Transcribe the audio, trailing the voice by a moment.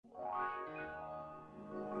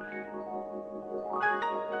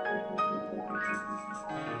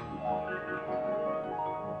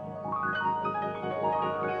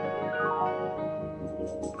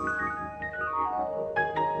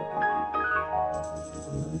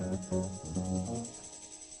Wake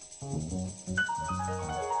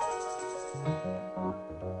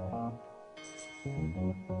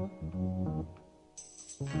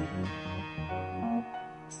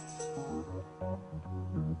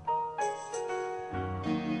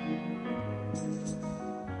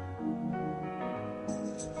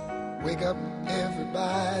up,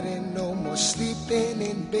 everybody, no more sleeping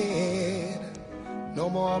in bed. No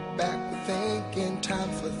more backward thinking, time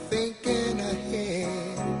for thinking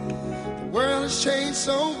ahead. The world has changed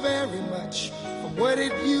so very much from what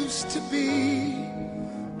it used to be.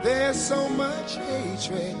 There's so much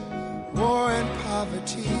hatred, war and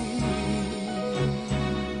poverty.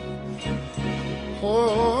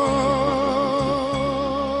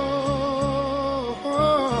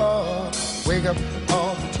 Wake up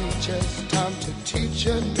all the teachers, time to teach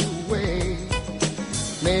a new way.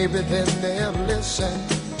 Maybe then they'll listen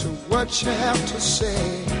to what you have to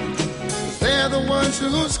say. They're the ones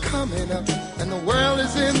who's coming up, and the world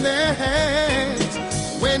is in their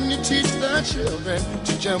hands. When you teach the children,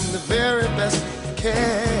 teach them the very best you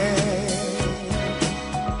can.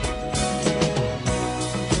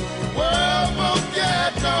 The world won't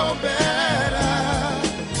get no better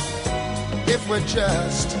if we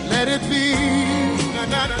just let it be. Na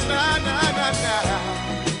na na na na na na.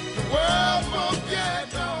 The world won't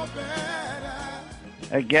get no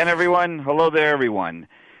better. Again, everyone. Hello there, everyone.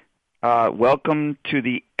 Welcome to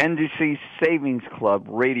the NDC Savings Club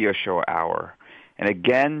radio show hour. And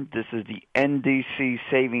again, this is the NDC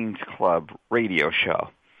Savings Club radio show.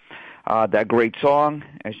 That great song,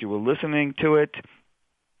 as you were listening to it,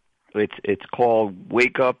 it's called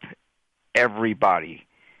Wake Up Everybody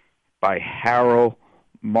by Harold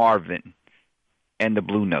Marvin and the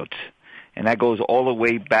Blue Notes. And that goes all the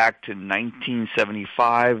way back to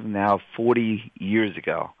 1975, now 40 years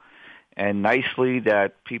ago. And nicely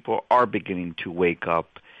that people are beginning to wake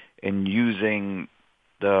up and using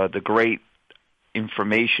the great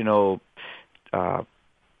informational,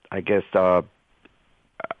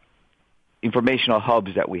 informational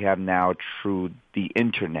hubs that we have now through the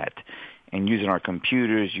Internet, and using our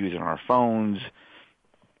computers, using our phones,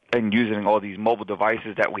 and using all these mobile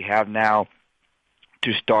devices that we have now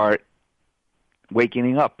to start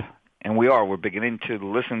waking up. And we're beginning to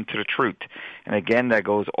listen to the truth. And again, that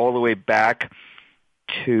goes all the way back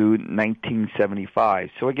to 1975.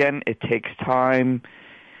 So again, it takes time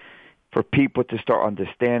for people to start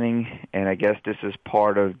understanding, and I guess this is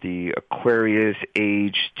part of the Aquarius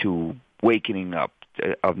age to wakening up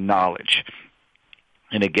of knowledge.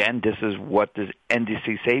 And again, this is what this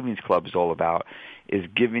NDC Savings Club is all about, is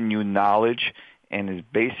giving you knowledge, and is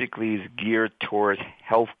basically geared towards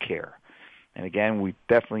health care. And again, we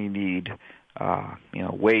definitely need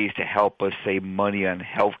ways to help us save money on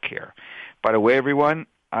health care. By the way, everyone,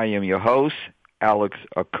 I am your host, Alex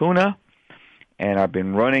Acuna, and I've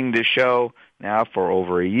been running this show now for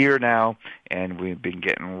over a year now, and we've been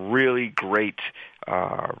getting really great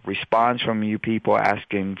response from you people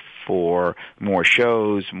asking for more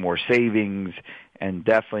shows, more savings, and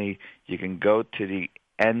definitely you can go to the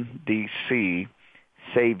NDC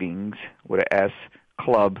Savings with an S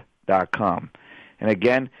Club.com. And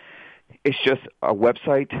again, it's just a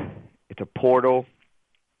website, it's a portal,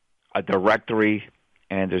 a directory,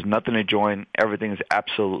 and there's nothing to join. Everything is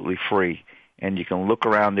absolutely free. And you can look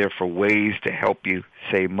around there for ways to help you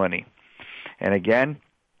save money. And again,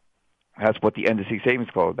 that's what the NDC Savings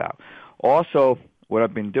Club is about. Also, what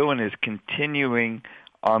I've been doing is continuing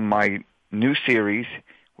on my new series,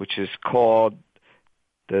 which is called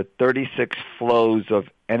the 36 Flows of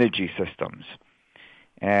Energy Systems.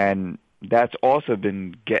 And that's also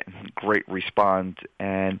been getting great response.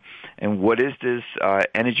 And what is this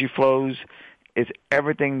energy flows? It's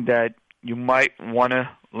everything that you might want to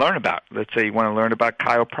learn about. Let's say you want to learn about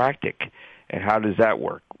chiropractic, and how does that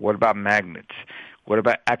work? What about magnets? What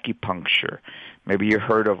about acupuncture? Maybe you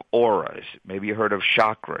heard of auras. Maybe you heard of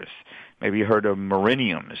chakras. Maybe you heard of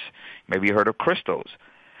meridians. Maybe you heard of crystals.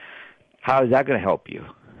 How is that going to help you?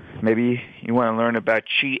 Maybe you want to learn about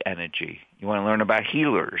chi energy. You want to learn about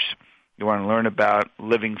healers. You want to learn about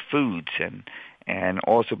living foods and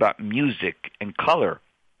also about music and color.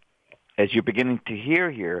 As you're beginning to hear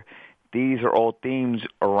here, these are all themes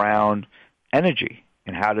around energy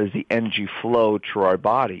and how does the energy flow through our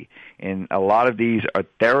body. And a lot of these are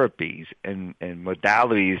therapies and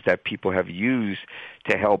modalities that people have used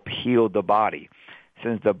to help heal the body.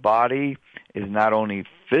 Since the body is not only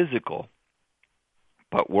physical,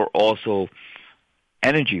 but we're also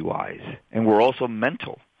energy-wise, and we're also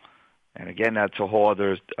mental. And again, that's a whole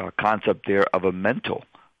other concept there of a mental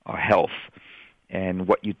health. And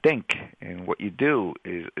what you think and what you do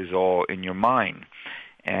is all in your mind.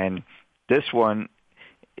 And this one,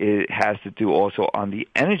 it has to do also on the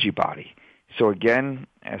energy body. So again,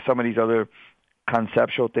 as some of these other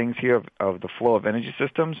conceptual things here of the flow of energy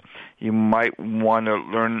systems, you might want to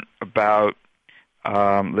learn about,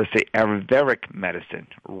 let's say, Ayurvedic medicine,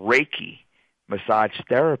 Reiki, massage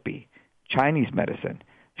therapy, Chinese medicine,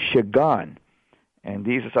 Qigong. And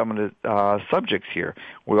these are some of the subjects here.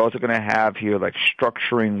 We're also going to have here like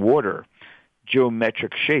structuring water,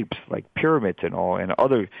 geometric shapes like pyramids and all, and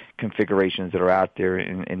other configurations that are out there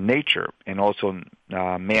in nature, and also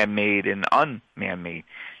man-made and un-man-made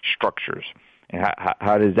structures. And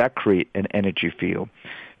how does that create an energy field?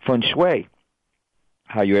 Feng Shui,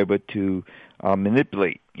 how you're able to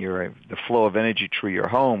manipulate the flow of energy through your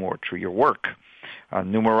home or through your work.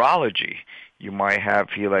 Numerology, you might have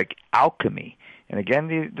here like alchemy. And again,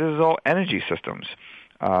 this is all energy systems.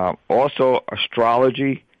 Also,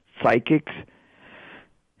 astrology, psychics.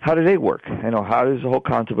 How do they work? How does the whole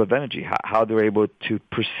concept of energy, how they're able to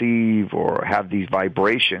perceive or have these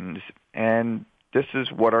vibrations? And this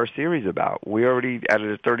is what our series is about. We already, out of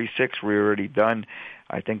the 36, we're already done.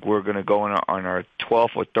 I think we're going to go on our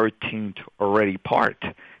 12th or 13th already part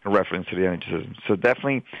in reference to the energy system. So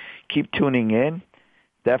definitely keep tuning in.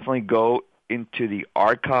 Definitely go into the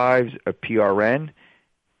archives of PRN.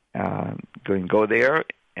 Go there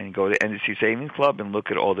and go to NDC Savings Club and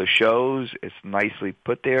look at all the shows. It's nicely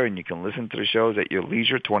put there, and you can listen to the shows at your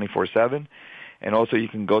leisure 24/7. And also you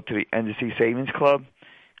can go to the NDC Savings Club,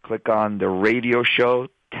 click on the radio show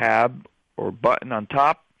tab or button on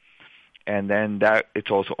top, and then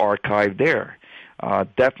it's also archived there.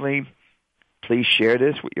 Definitely please share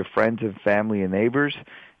this with your friends and family and neighbors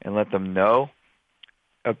and let them know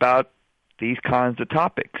about these kinds of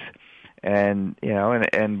topics. And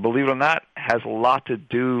and believe it or not, has a lot to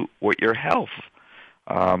do with your health.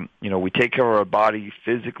 We take care of our body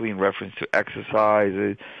physically in reference to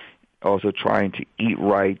exercise, also trying to eat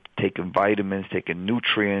right, taking vitamins, taking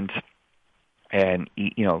nutrients, and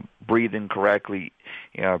eat, breathing correctly,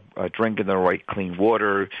 drinking the right clean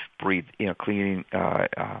water, breathing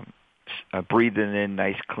in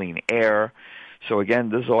nice clean air. So again,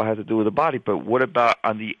 this all has to do with the body. But what about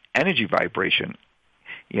on the energy vibration?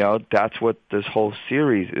 That's what this whole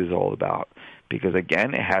series is all about. Because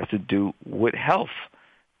again, it has to do with health,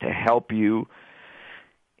 to help you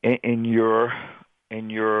in your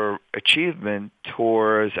achievement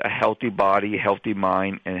towards a healthy body, healthy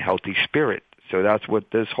mind, and healthy spirit. So that's what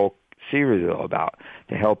this whole series is all about,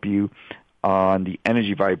 to help you on the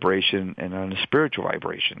energy vibration and on the spiritual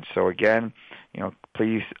vibration. So again,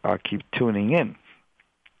 please keep tuning in.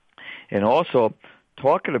 And also,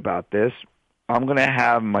 talking about this, I'm going to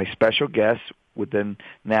have my special guest within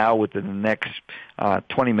the next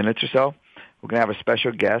 20 minutes or so. We're going to have a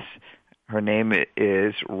special guest. Her name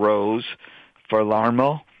is Rose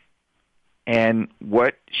Ferlarmo. And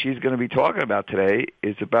what she's going to be talking about today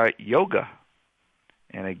is about yoga.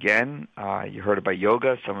 And again, you heard about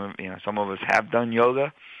yoga. Some of us have done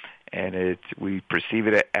yoga, and we perceive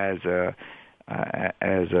it as a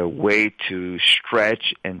way to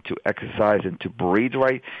stretch and to exercise and to breathe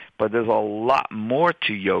right. But there's a lot more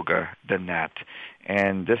to yoga than that.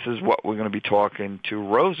 And this is what we're going to be talking to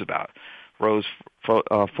Rose about, Rose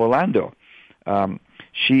Forlando.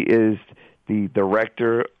 She is the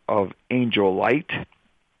director of Angel Light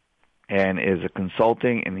and is a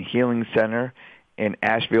consulting and healing center in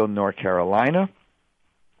Asheville, North Carolina.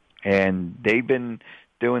 And they've been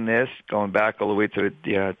doing this going back all the way to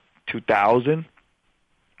the 2000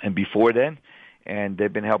 and before then, and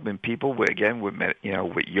they've been helping people with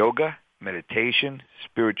yoga, meditation,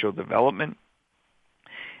 spiritual development.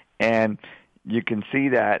 And you can see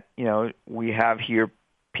that we have here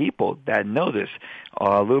people that know this.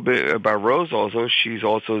 A little bit about Rose also. She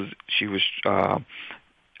was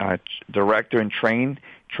director and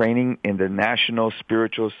training in the National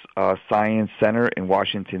Spiritual Science Center in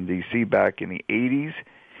Washington, D.C. back in the 80s.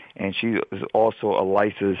 And she is also a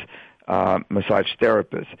licensed massage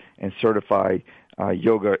therapist and certified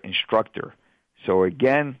yoga instructor. So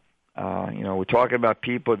again, we're talking about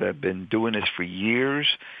people that have been doing this for years.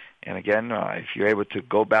 And again, if you're able to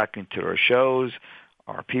go back into our shows,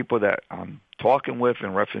 our people that I'm talking with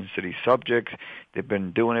in reference to these subjects, they've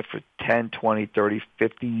been doing it for 10, 20, 30,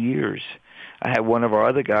 50 years. I had one of our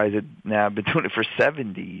other guys that now been doing it for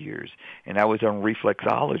 70 years, and that was on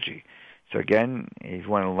reflexology. So again, if you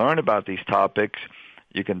want to learn about these topics,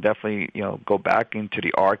 you can definitely, go back into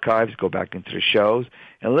the archives, go back into the shows,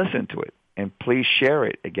 and listen to it. And please share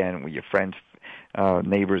it, again, with your friends,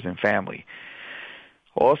 neighbors, and family.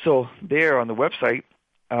 Also, there on the website,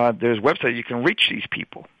 there's a website you can reach these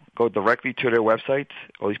people. go directly to their websites.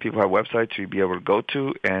 All these people have websites you'll be able to go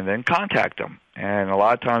to and then contact them. And a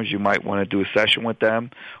lot of times you might want to do a session with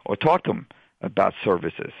them or talk to them about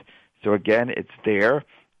services. So again, it's there,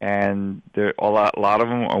 and a lot of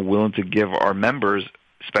them are willing to give our members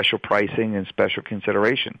special pricing and special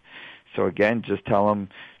consideration. So again, just tell them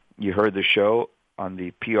you heard the show on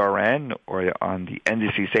the PRN or on the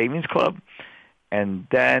NDC Savings Club, and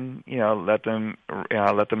then let them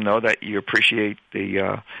know that you appreciate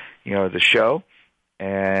the the show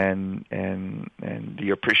and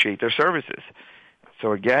you appreciate their services.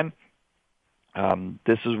 So again,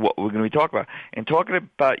 this is what we're going to be talking about. And talking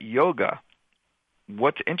about yoga,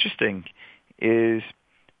 what's interesting is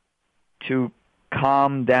to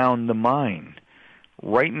calm down the mind.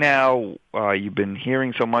 Right now, you've been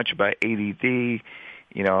hearing so much about ADD,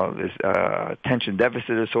 this attention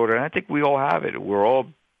deficit disorder, and I think we all have it. We're all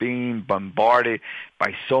being bombarded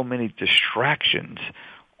by so many distractions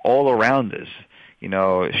all around us,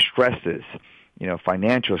 stresses,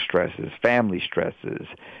 financial stresses, family stresses,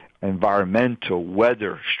 environmental,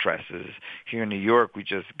 weather stresses. Here in New York, we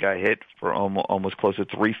just got hit for almost close to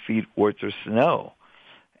 3 feet worth of snow.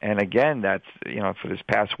 And again, that's, for this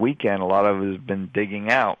past weekend, a lot of us have been digging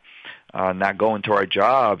out, not going to our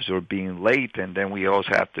jobs or being late, and then we also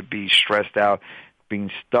have to be stressed out, being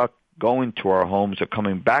stuck going to our homes or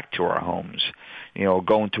coming back to our homes,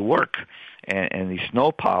 going to work, and these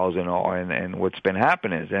snow piles and all, and what's been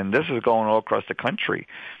happening is, and this is going all across the country,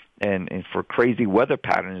 and for crazy weather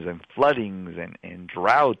patterns and floodings and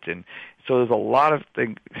drought, and so there's a lot of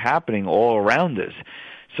things happening all around us.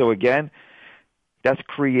 So again, that's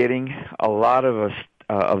creating a lot of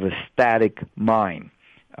a static mind,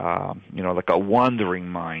 like a wandering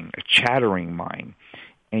mind, a chattering mind.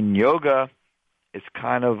 And yoga is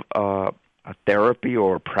kind of a therapy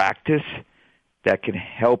or a practice that can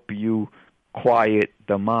help you quiet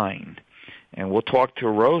the mind. And we'll talk to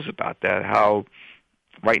Rose about that, how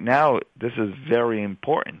right now this is very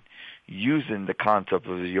important, using the concept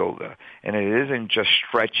of yoga. And it isn't just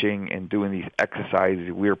stretching and doing these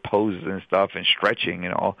exercises, weird poses and stuff and stretching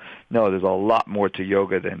and all. No, there's a lot more to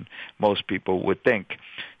yoga than most people would think.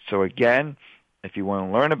 So again, if you want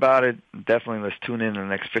to learn about it, definitely let's tune in the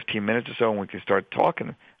next 15 minutes or so and we can start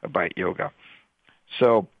talking about yoga.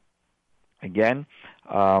 So again,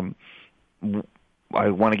 I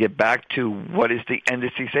want to get back to what is the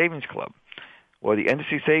NDC Savings Club. Well, the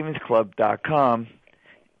NDCSavingsClub.com,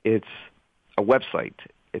 it's a website.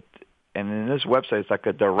 And in this website, it's like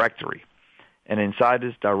a directory. And inside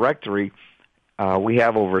this directory, we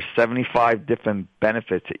have over 75 different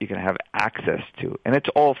benefits that you can have access to. And it's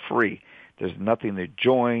all free. There's nothing to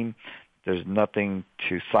join. There's nothing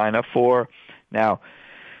to sign up for. Now,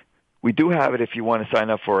 we do have it if you want to sign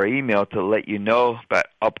up for our email to let you know about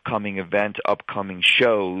upcoming events, upcoming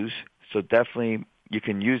shows. So definitely you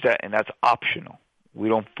can use that, and that's optional. We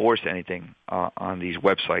don't force anything on these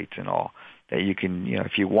websites and all. That you can,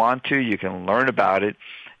 if you want to, you can learn about it,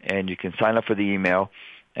 and you can sign up for the email,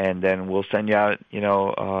 and then we'll send you out,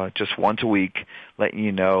 just once a week, letting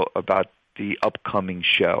you know about the upcoming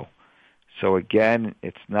show. So again,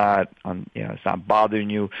 it's not, it's not bothering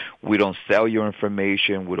you. We don't sell your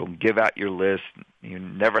information. We don't give out your list. You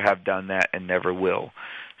never have done that and never will.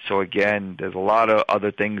 So again, there's a lot of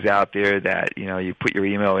other things out there that, you put your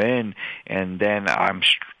email in, and then I'm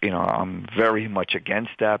very much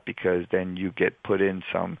against that, because then you get put in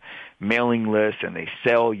some mailing list and they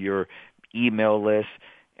sell your email list,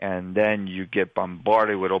 and then you get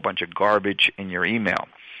bombarded with a whole bunch of garbage in your email.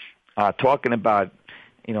 Talking about,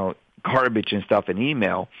 garbage and stuff in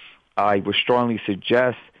email, I would strongly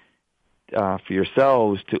suggest for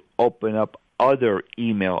yourselves to open up other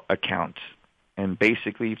email accounts. And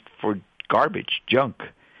basically for garbage, junk,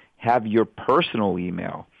 have your personal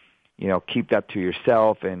email. Keep that to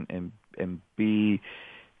yourself and be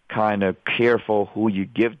kind of careful who you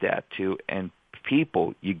give that to and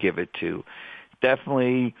people you give it to.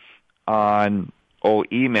 Definitely on all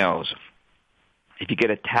emails, if you get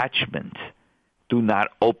attachments, do not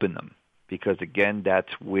open them, because again,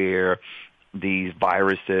 that's where these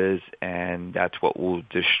viruses, and that's what will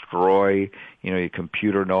destroy, your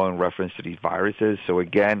computer in reference to these viruses. So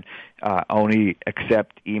again, only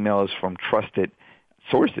accept emails from trusted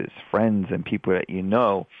sources, friends and people that you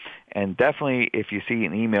know. And definitely, if you see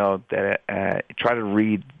an email, that try to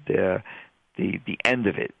read the end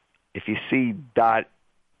of it. If you see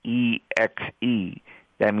 .exe,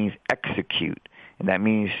 that means execute, and that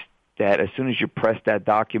means that as soon as you press that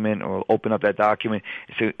document or open up that document,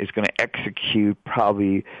 it's going to execute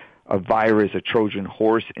probably a virus, a Trojan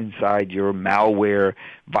horse inside your malware,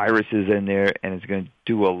 viruses in there, and it's going to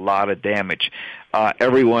do a lot of damage.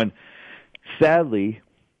 Everyone, sadly,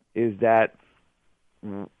 is that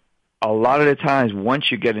a lot of the times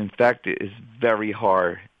once you get infected, it's very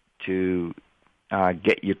hard to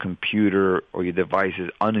get your computer or your devices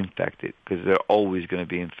uninfected because they're always going to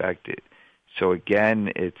be infected. So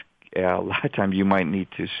again, it's a lot of times you might need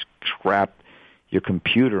to scrap your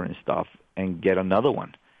computer and stuff and get another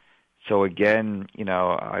one. So again,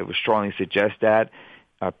 I would strongly suggest that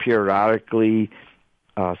periodically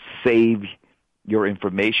save your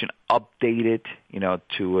information, update it,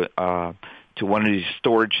 to one of these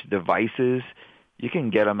storage devices. You can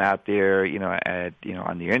get them out there,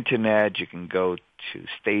 on the internet. You can go to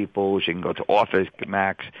Staples. You can go to Office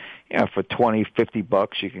Max. For $20,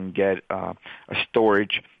 $50, you can get a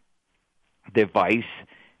storage device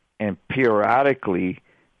and periodically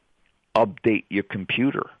update your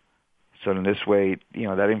computer. So in this way,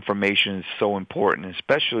 that information is so important,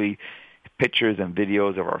 especially pictures and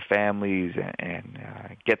videos of our families and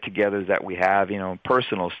get-togethers that we have,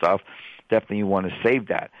 personal stuff. Definitely you want to save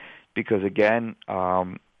that because, again,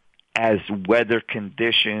 as weather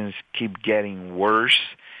conditions keep getting worse,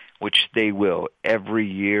 which they will, every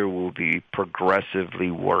year will be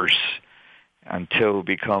progressively worse until it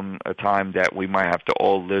become a time that we might have to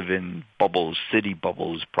all live in bubbles, city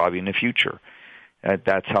bubbles, probably in the future.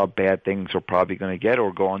 That's how bad things are probably going to get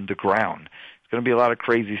or go underground. There's going to be a lot of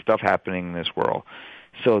crazy stuff happening in this world.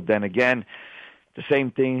 So then again, the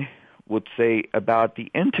same thing would say about the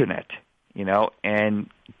Internet, and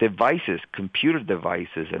devices, computer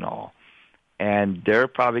devices and all. And they're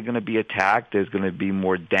probably going to be attacked. There's going to be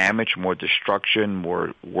more damage, more destruction,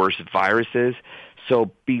 worse viruses.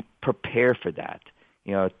 So be prepared for that.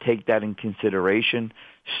 Take that in consideration.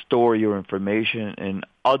 Store your information in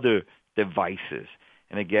other devices.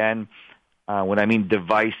 And again, when I mean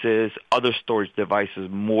devices, other storage devices,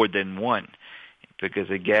 more than one. Because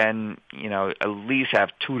again, at least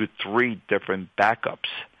have 2 to 3 different backups.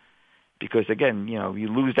 Because again, you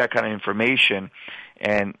lose that kind of information,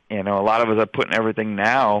 and a lot of us are putting everything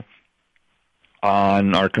now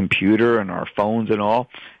on our computer and our phones and all,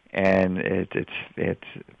 and it's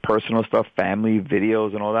personal stuff, family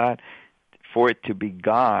videos and all that. For it to be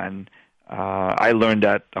gone, I learned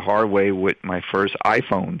that the hard way with my first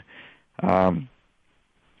iPhone.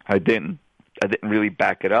 I didn't really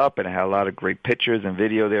back it up, and I had a lot of great pictures and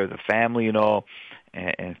video there of the family and all,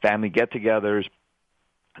 and family get-togethers.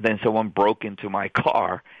 Then someone broke into my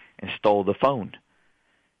car and stole the phone.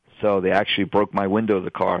 So they actually broke my window of the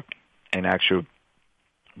car and actually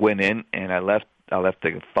went in, and I left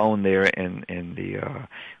the phone there in the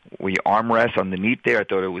armrest underneath there. I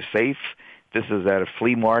thought it was safe. This is at a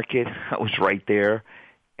flea market. I was right there,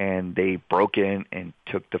 and they broke in and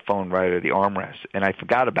took the phone right out of the armrest. And I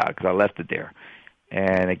forgot about it because I left it there.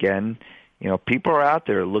 And again, people are out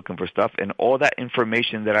there looking for stuff, and all that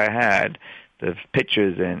information that I had, the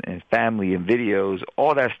pictures and family and videos,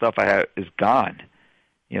 all that stuff I had is gone.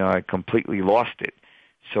 I completely lost it.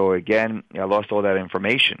 So again, I lost all that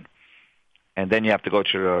information. And then you have to go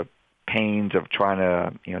through the pains of trying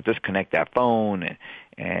to, disconnect that phone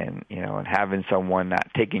and having someone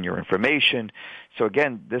not taking your information. So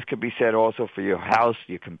again, this could be said also for your house,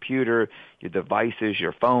 your computer, your devices,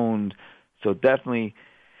 your phones. So definitely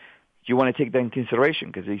you want to take that in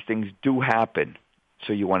consideration because these things do happen.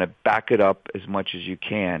 So you want to back it up as much as you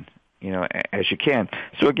can, as you can.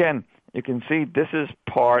 So again, you can see this is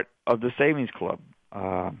part of the Savings Club.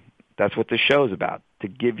 That's what this show is about, to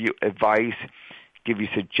give you advice, give you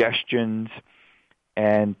suggestions,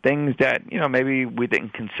 and things that, maybe we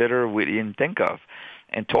didn't consider, we didn't think of.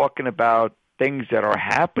 And talking about things that are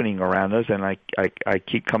happening around us, and I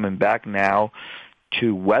keep coming back now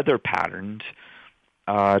to weather patterns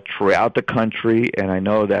throughout the country, and I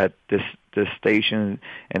know that this station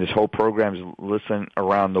and this whole program is listened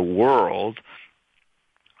around the world.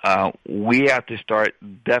 We have to start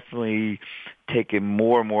definitely taking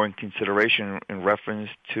more and more in consideration in reference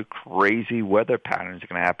to crazy weather patterns that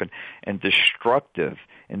are going to happen and destructive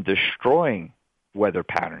and destroying weather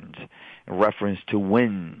patterns in reference to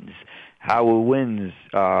winds. How will winds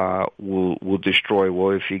will destroy?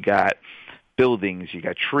 Well, if you got buildings, you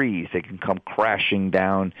got trees, they can come crashing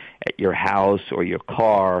down at your house or your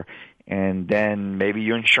car, and then maybe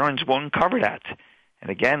your insurance won't cover that. And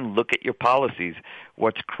again, look at your policies.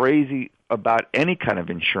 What's crazy about any kind of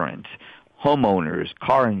insurance, homeowners,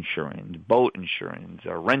 car insurance, boat insurance,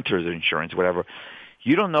 or renter's insurance, whatever,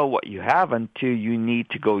 you don't know what you have until you need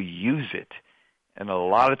to go use it. And a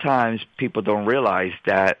lot of times people don't realize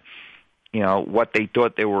that, what they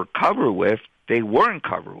thought they were covered with they weren't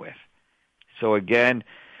covered with. So again,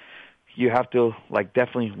 you have to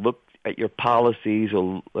definitely look at your policies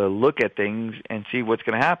or look at things and see what's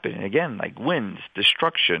going to happen. And again, like winds,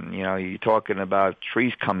 destruction. You're talking about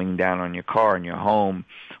trees coming down on your car and your home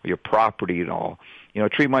or your property and all.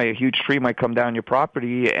 A huge tree might come down your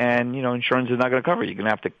property, and insurance is not going to cover it. You're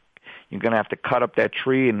going to have to cut up that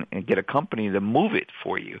tree and get a company to move it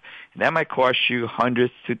for you. And that might cost you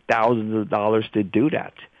hundreds to thousands of dollars to do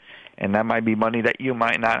that. And that might be money that you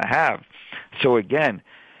might not have. So again,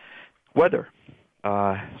 weather.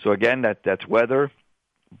 That's weather,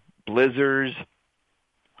 blizzards,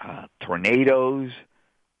 tornadoes.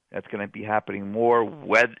 That's going to be happening more.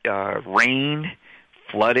 Rain,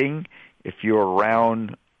 flooding. If you're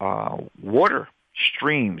around water,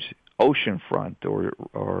 streams, oceanfront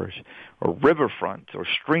or riverfront or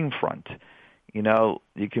streamfront,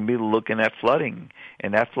 you can be looking at flooding,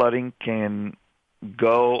 and that flooding can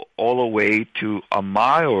go all the way to a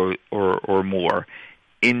mile or more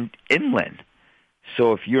inland.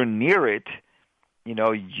 So if you're near it,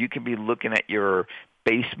 you can be looking at your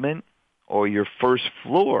basement or your first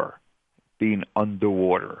floor being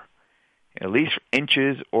underwater, at least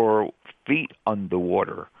inches or feet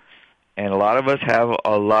underwater. And a lot of us have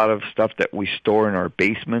a lot of stuff that we store in our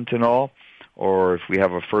basement and all, or if we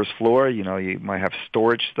have a first floor, you might have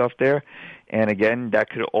storage stuff there. And again, that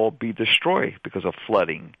could all be destroyed because of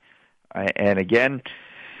flooding. And again,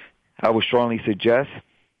 I would strongly suggest,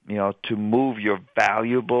 to move your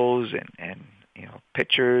valuables and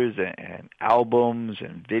pictures and albums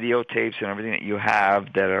and videotapes and everything that you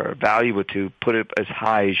have that are valuable to put it as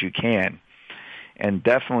high as you can. And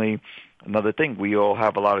definitely another thing, we all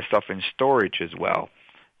have a lot of stuff in storage as well.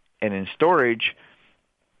 And in storage,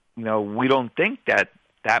 we don't think that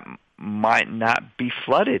might not be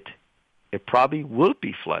flooded. It probably will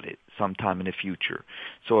be flooded sometime in the future.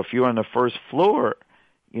 So if you're on the first floor,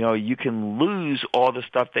 you can lose all the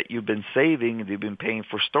stuff that you've been saving, you've been paying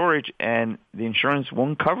for storage, and the insurance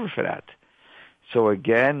won't cover for that. So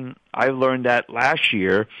again, I learned that last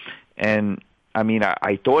year, and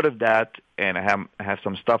I thought of that, and I have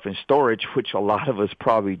some stuff in storage, which a lot of us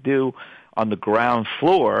probably do, on the ground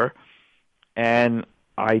floor, and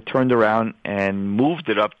I turned around and moved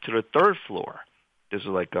it up to the third floor. This is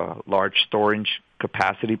like a large storage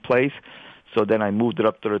capacity place. So then I moved it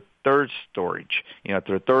up to the third storage, to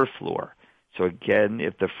the third floor. So again,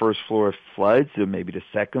 if the first floor floods, or maybe the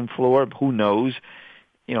second floor, who knows?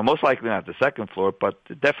 Most likely not the second floor, but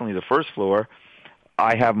definitely the first floor,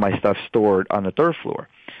 I have my stuff stored on the third floor.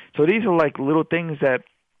 So these are like little things that,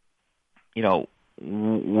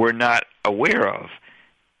 we're not aware of.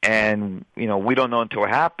 And, we don't know until it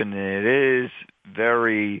happened. And it is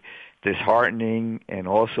very disheartening and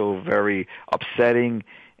also very upsetting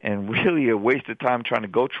and really a waste of time trying to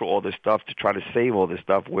go through all this stuff to try to save all this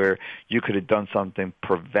stuff where you could have done something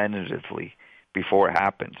preventatively before it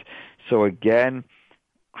happens. So again,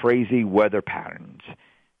 crazy weather patterns.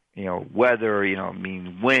 Weather,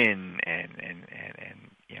 mean wind and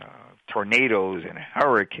tornadoes and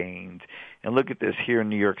hurricanes. And look at this here in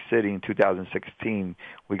New York City in 2016,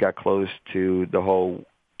 we got close to the whole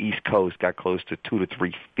East Coast, got close to 2 to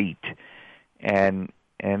 3 feet. And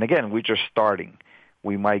again, we're just starting.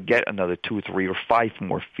 We might get another 2, 3, or 5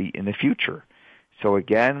 more feet in the future. So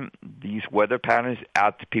again, these weather patterns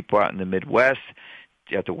out to people out in the Midwest,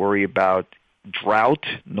 you have to worry about drought,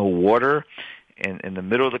 no water. In the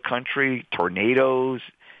middle of the country, tornadoes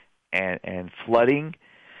and flooding.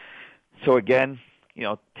 So again,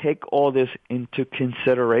 take all this into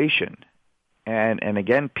consideration. And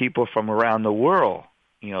again, people from around the world,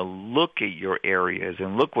 look at your areas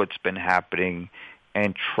and look what's been happening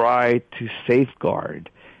and try to safeguard.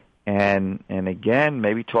 And again,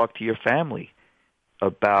 maybe talk to your family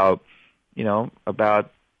about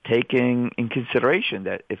taking in consideration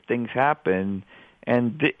that if things happen,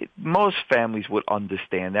 and most families would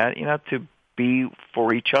understand that, to be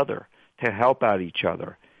for each other, to help out each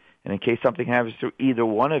other. And in case something happens to either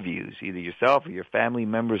one of you, either yourself or your family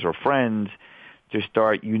members or friends, to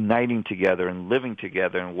start uniting together and living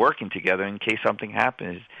together and working together in case something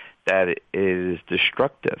happens that is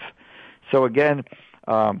destructive. So again,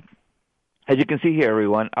 as you can see here,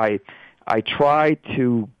 everyone, I try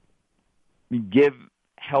to give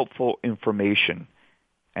helpful information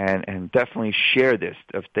and definitely share this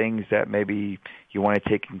of things that maybe you want to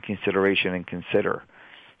take in consideration and consider.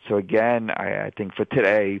 So again, I think for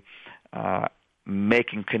today,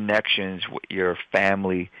 making connections with your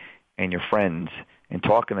family and your friends and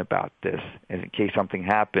talking about this, and in case something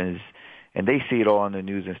happens, and they see it all on the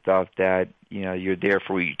news and stuff, that you're there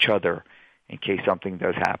for each other in case something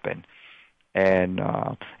does happen. and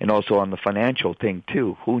also on the financial thing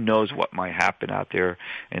too. Who knows what might happen out there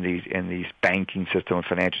in these banking system and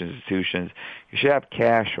financial institutions? You should have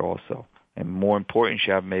cash also, and more important, you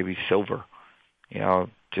should have maybe silver.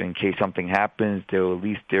 In case something happens, at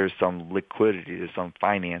least there's some liquidity, there's some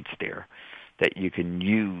finance there that you can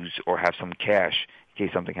use, or have some cash in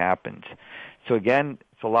case something happens. So again,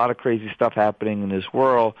 it's a lot of crazy stuff happening in this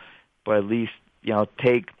world, but at least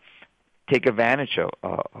take advantage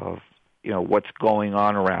of what's going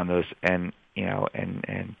on around us, and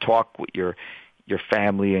talk with your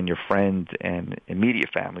family and your friends and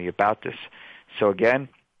immediate family about this. So again,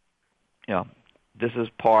 this is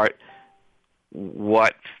part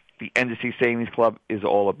what the Embassy Savings Club is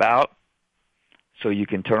all about. So you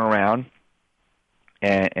can turn around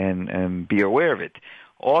and be aware of it.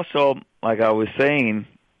 Also, like I was saying,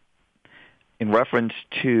 in reference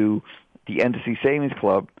to the Embassy Savings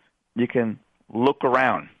Club, you can look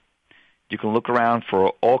around. You can look around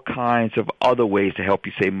for all kinds of other ways to help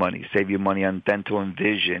you save money. Save your money on dental and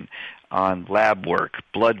vision, on lab work,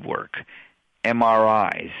 blood work,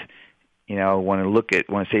 MRIs. Want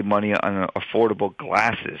to save money on affordable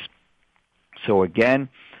glasses. So again,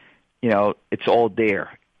 it's all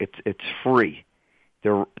there. It's free.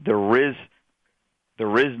 There is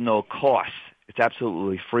no cost. It's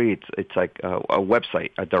absolutely free. It's like a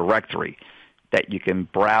website, a directory that you can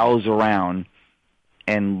browse around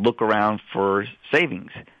and look around for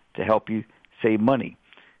savings to help you save money.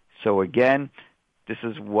 So again, this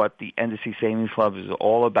is what the Embassy Savings Club is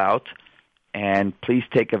all about, and please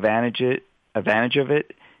take advantage of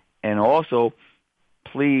it, and also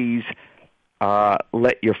please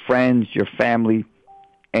let your friends, your family,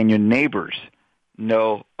 and your neighbors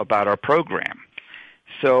know about our program.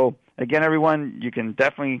 So again, everyone, you can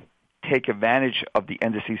definitely take advantage of the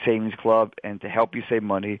Embassy Savings Club and to help you save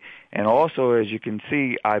money. And also, as you can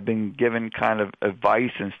see, I've been giving kind of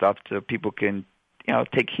advice and stuff so people can,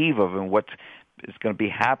 take heed of and what is going to be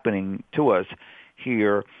happening to us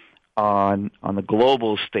here on the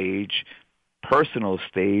global stage, personal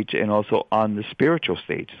stage, and also on the spiritual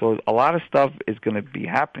stage. So a lot of stuff is going to be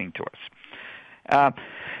happening to us.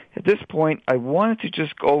 At this point, I wanted to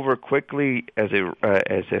just go over quickly as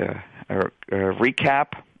a recap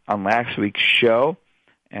on last week's show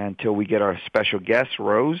until we get our special guest,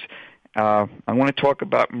 Rose. I want to talk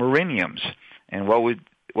about meridians and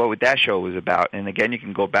what that show was about. And again, you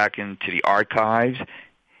can go back into the archives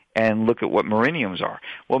and look at what meridians are.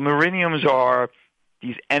 Well, meridians are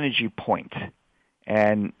these energy points.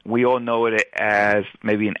 And we all know it as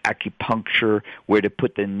maybe an acupuncture where to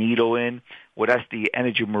put the needle in. Well, that's the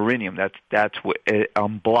energy meridian. That's what it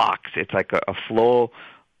blocks. It's like a flow,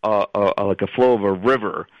 like a flow of a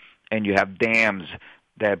river, and you have dams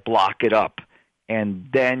that block it up. And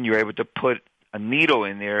then you're able to put a needle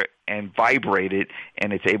in there and vibrate it,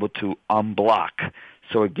 and it's able to unblock.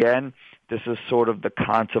 So again, this is sort of the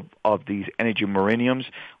concept of these energy meridians.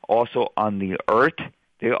 Also on the Earth,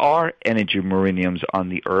 there are energy meridians on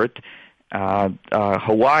the Earth.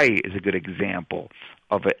 Hawaii is a good example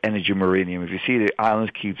of an energy meridian. If you see the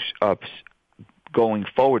islands keeps up going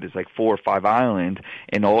forward, it's like 4 or 5 islands,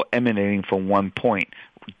 and all emanating from one point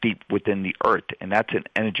deep within the Earth, and that's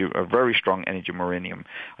a very strong energy meridian.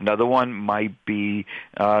 Another one might be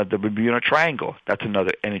the Bermuda Triangle. That's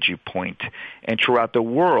another energy point. And throughout the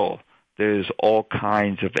world, there's all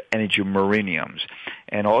kinds of energy meridians.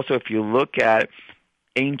 And also, if you look at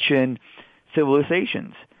ancient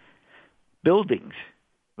civilizations, buildings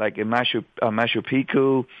like in Machu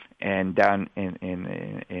Picchu and down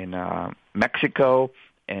in Mexico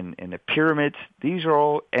and the pyramids, these are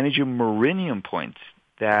all energy meridian points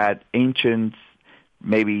that ancients,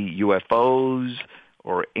 maybe UFOs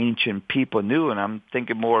or ancient people knew. And I'm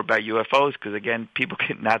thinking more about UFOs because, again,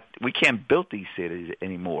 we can't build these cities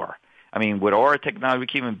anymore. I mean, with our technology, we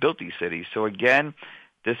can't even build these cities. So again,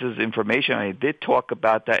 this is information. I did talk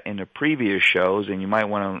about that in the previous shows, and you might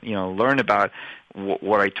want to, learn about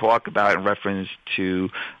what I talk about in reference to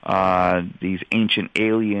these ancient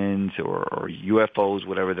aliens or UFOs,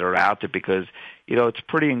 whatever that are out there, because it's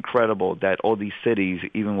pretty incredible that all these cities,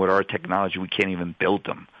 even with our technology, we can't even build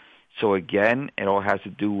them. So again, it all has to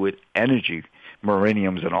do with energy,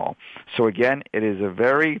 meridians and all. So again, it is a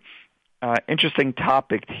very interesting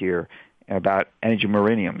topic here about energy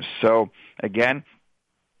meridians. So again,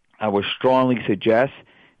 I would strongly suggest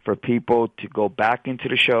for people to go back into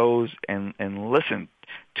the shows and listen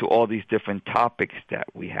to all these different topics that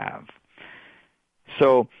we have.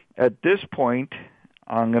 So at this point,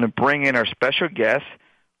 I'm going to bring in our special guest,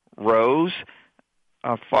 Rose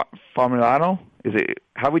Famulano.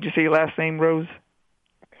 How would you say your last name, Rose?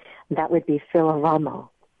 That would be Filoramo.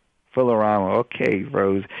 Fularama. Okay,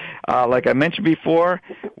 Rose. Like I mentioned before,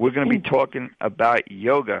 we're going to be talking about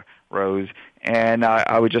yoga, Rose. And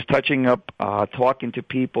I was just touching up, talking to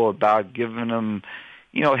people about giving them,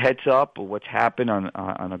 heads up of what's happened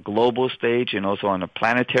on a global stage and also on a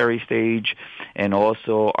planetary stage and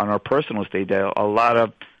also on our personal stage. A lot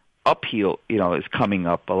of upheaval, is coming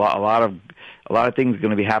up. A lot of things are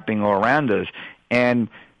going to be happening all around us. And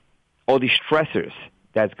all these stressors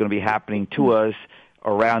that's going to be happening to us,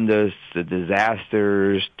 around us, the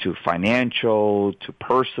disasters, to financial, to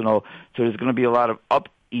personal. So there's going to be a lot of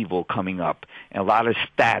upheaval coming up, and a lot of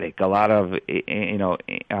static, a lot of,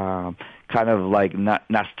 kind of like not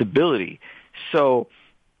stability. So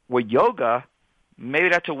with yoga, maybe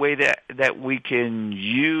that's a way that we can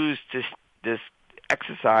use this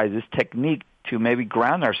exercise, this technique to maybe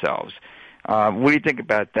ground ourselves. What do you think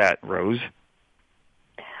about that, Rose?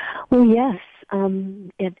 Well, yes,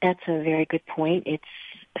 that's a very good point. It's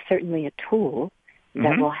certainly a tool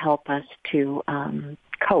that will help us to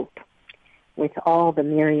cope with all the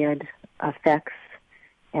myriad effects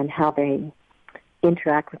and how they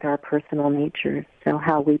interact with our personal natures. So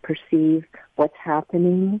how we perceive what's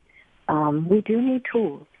happening. We do need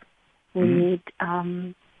tools. We need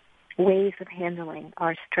ways of handling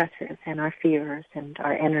our stresses and our fears and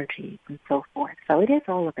our energies and so forth. So it is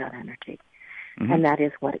all about energy. And that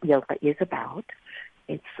is what yoga is about.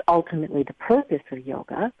 It's ultimately the purpose of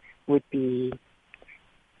yoga would be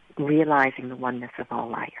realizing the oneness of all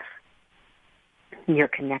life. Your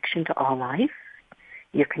connection to all life,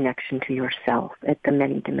 your connection to yourself at the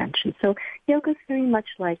many dimensions. So yoga is very much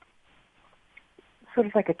sort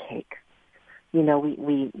of like a cake.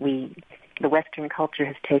 The Western culture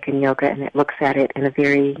has taken yoga and it looks at it in a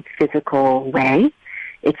very physical way.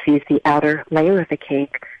 It sees the outer layer of the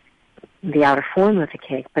cake, the outer form of the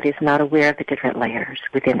cake, but is not aware of the different layers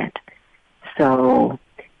within it. So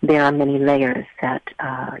there are many layers that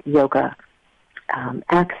yoga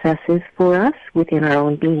accesses for us within our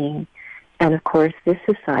own being. And of course, this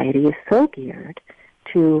society is so geared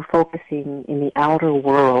to focusing in the outer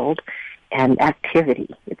world and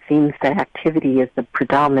activity. It seems that activity is the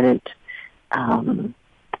predominant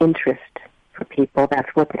interest for people. That's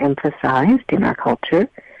what's emphasized in our culture.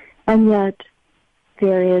 And yet,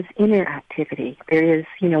 there is inner activity. There is,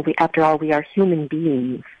 after all, we are human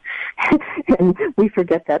beings. And we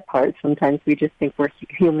forget that part. Sometimes we just think we're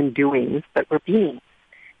human doings, but we're beings.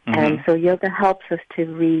 And so yoga helps us to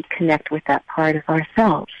reconnect with that part of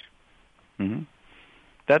ourselves.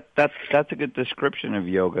 That's a good description of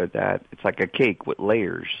yoga, that it's like a cake with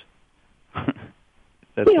layers.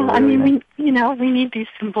 We need these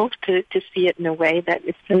symbols to see it in a way that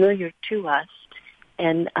is familiar to us.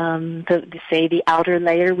 And the outer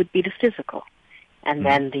layer would be the physical, and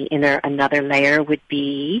then another layer would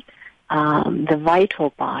be the vital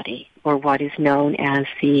body, or what is known as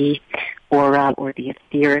the aura or the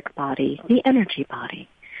etheric body, the energy body,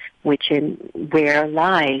 where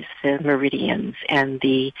lies the meridians and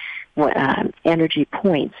the energy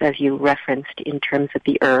points, as you referenced in terms of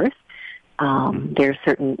the earth. There are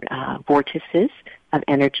certain vortices of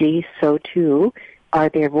energy. So too are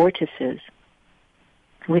there vortices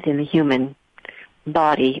within the human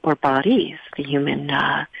body or bodies, the human,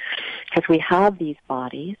 because we have these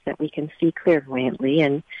bodies that we can see clairvoyantly,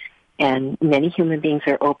 and many human beings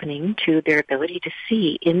are opening to their ability to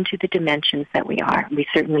see into the dimensions that we are. We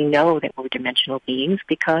certainly know that we're dimensional beings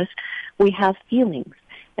because we have feelings.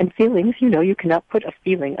 And feelings, you cannot put a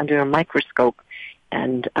feeling under a microscope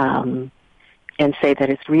and say that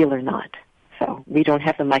it's real or not. So we don't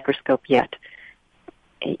have the microscope yet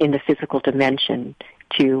in the physical dimension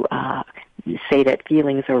to say that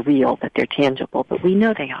feelings are real, that they're tangible, but we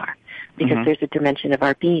know they are because there's a dimension of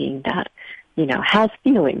our being that, has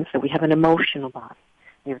feelings. So we have an emotional body.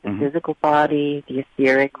 We have the physical body, the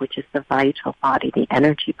etheric, which is the vital body, the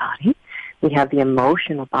energy body. We have the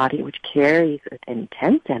emotional body, which carries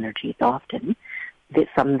intense energies often,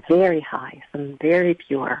 some very high, some very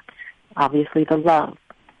pure. Obviously, the love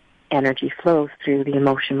energy flows through the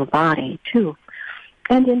emotional body, too,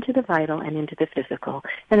 and into the vital and into the physical.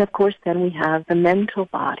 And, of course, then we have the mental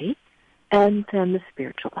body and then the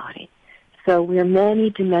spiritual body. So we are many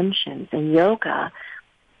dimensions, and yoga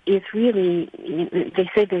is really, they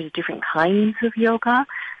say there's different kinds of yoga,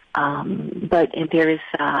 but there is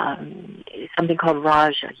something called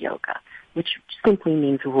Raja Yoga, which simply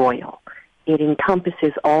means royal. It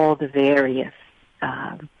encompasses all the various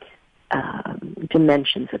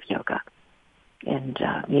dimensions of yoga. And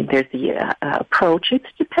there's the approach. It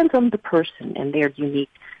depends on the person and their unique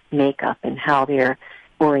makeup and how they're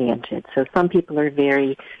oriented. So some people are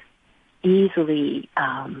very easily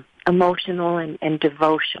emotional and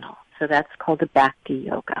devotional. So that's called the Bhakti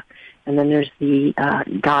Yoga. And then there's the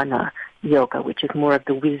Jnana Yoga, which is more of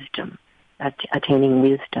the wisdom, attaining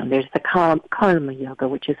wisdom. There's the Karma Yoga,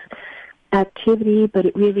 which is activity, but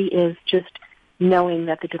it really is just knowing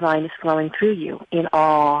that the divine is flowing through you in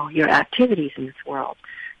all your activities in this world.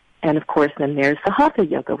 And, of course, then there's the Hatha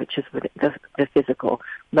Yoga, which is the physical.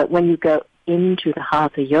 But when you go into the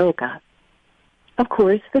Hatha Yoga, of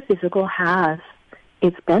course, the physical has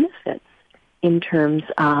its benefits in terms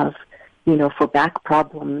of, for back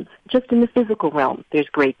problems. Just in the physical realm, there's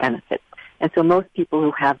great benefits. And so most people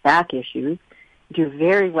who have back issues do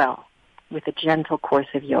very well with a gentle course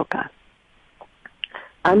of yoga.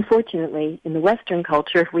 Unfortunately, in the Western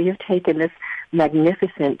culture, we have taken this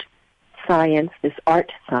magnificent science, this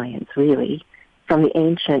art science, really, from the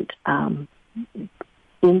ancient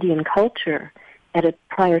Indian culture at a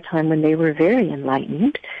prior time when they were very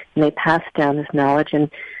enlightened, and they passed down this knowledge,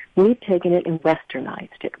 and we've taken it and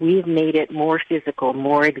westernized it. We've made it more physical,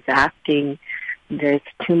 more exacting. There's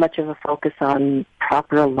too much of a focus on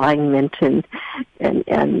proper alignment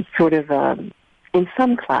and sort of, in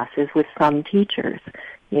some classes with some teachers,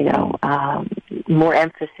 more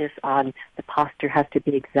emphasis on the posture has to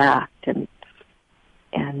be exact and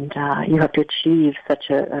you have to achieve such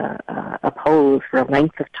a pose for a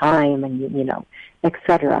length of time and,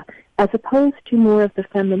 etc., as opposed to more of the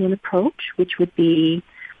feminine approach, which would be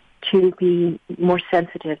to be more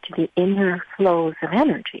sensitive to the inner flows of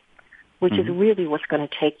energy, which is really what's going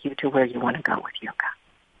to take you to where you want to go with yoga.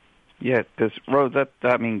 Yeah, because, Rose,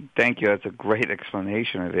 thank you. That's a great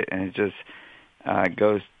explanation of it, and it just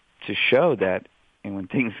goes to show that when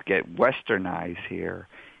things get westernized here,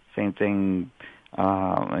 same thing,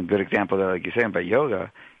 a good example that, like you're saying, about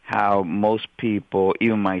yoga, how most people,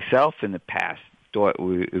 even myself in the past, thought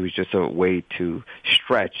it was just a way to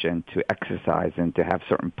stretch and to exercise and to have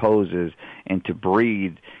certain poses and to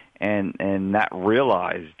breathe and not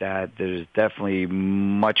realize that there's definitely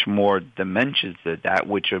much more dimensions to that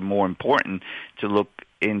which are more important to look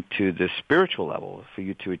into the spiritual level for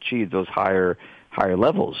you to achieve those higher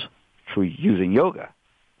levels through using yoga.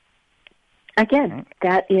 Again,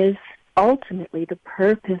 that is ultimately the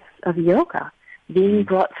purpose of yoga being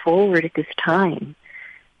brought forward at this time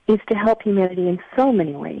is to help humanity in so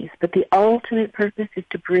many ways, but the ultimate purpose is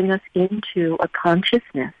to bring us into a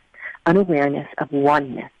consciousness, an awareness of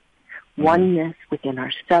oneness. Oneness within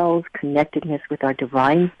ourselves, connectedness with our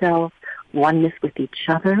divine self, oneness with each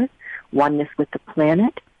other, oneness with the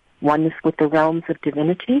planet, oneness with the realms of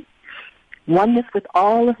divinity, oneness with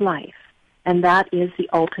all of life. And that is the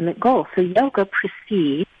ultimate goal. So yoga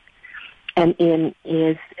precedes and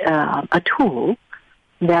is a tool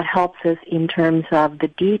that helps us in terms of the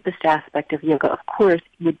deepest aspect of yoga. Of course,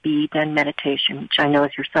 would be then meditation, which I know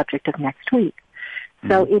is your subject of next week.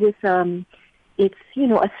 So it is, it's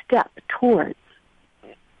a step towards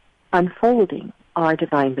unfolding our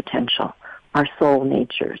divine potential, our soul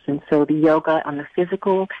natures. And so the yoga on the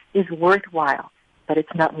physical is worthwhile, but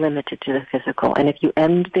it's not limited to the physical. And if you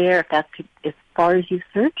end there, if that's as far as you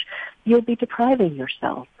search, you'll be depriving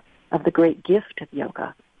yourself of the great gift of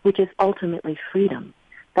yoga, which is ultimately freedom.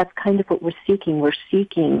 That's kind of what we're seeking. We're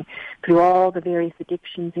seeking through all the various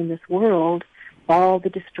addictions in this world, all the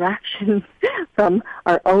distractions from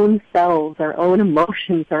our own selves, our own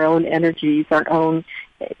emotions, our own energies,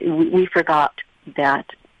 we forgot that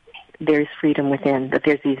there's freedom within, that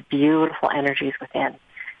there's these beautiful energies within.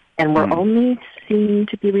 And we're only seen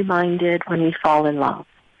to be reminded when we fall in love.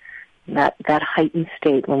 That heightened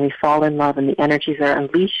state when we fall in love and the energies are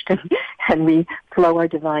unleashed and we flow our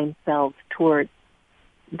divine selves towards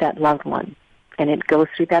that loved one. And it goes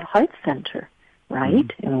through that heart center, right?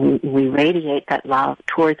 And we radiate that love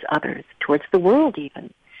towards others, towards the world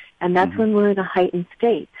even. And that's when we're in a heightened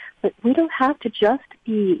state. But we don't have to just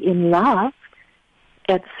be in love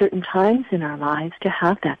at certain times in our lives to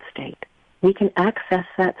have that state. We can access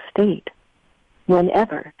that state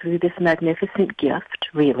whenever through this magnificent gift,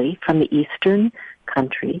 really, from the Eastern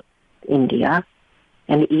country, India,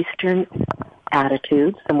 and the Eastern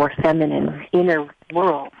attitudes, the more feminine inner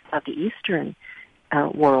world of the Eastern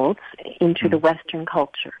worlds into the Western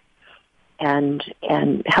culture and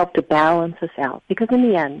help to balance us out. Because in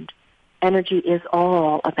the end, energy is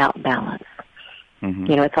all about balance.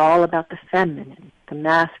 It's all about the feminine, the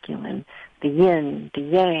masculine, the yin, the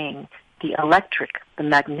yang, the electric, the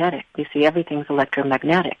magnetic. You see, everything's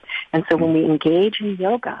electromagnetic. And so when we engage in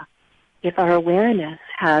yoga, if our awareness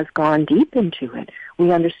has gone deep into it,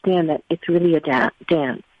 we understand that it's really a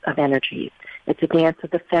dance of energies. It's a dance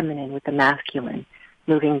of the feminine with the masculine,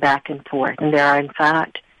 moving back and forth. And there are, in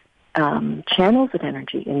fact, channels of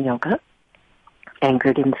energy in yoga.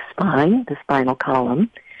 anchored in the spine, the spinal column,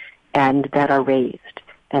 and that are raised.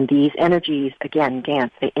 And these energies, again,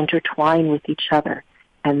 dance, they intertwine with each other.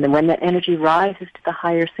 And then when that energy rises to the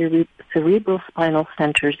higher cerebral spinal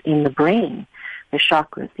centers in the brain, the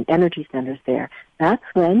chakras, the energy centers there, that's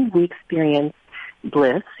when we experience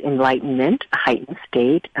bliss, enlightenment, a heightened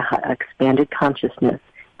state, expanded consciousness,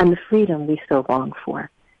 and the freedom we so long for.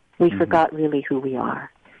 We forgot really who we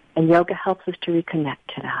are. And yoga helps us to reconnect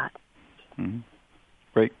to that. Mm-hmm.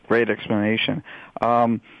 Great explanation.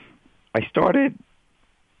 I started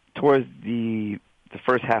towards the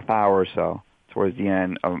first half hour or so, towards the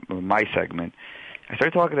end of my segment, I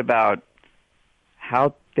started talking about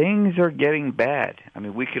how things are getting bad. I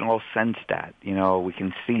mean, we can all sense that. We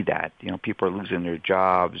can see that. People are losing their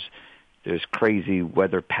jobs. There's crazy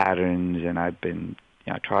weather patterns, and I've been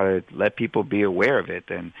try to let people be aware of it,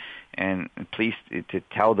 and please to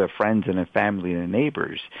tell their friends and their family and their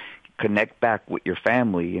neighbors. Connect back with your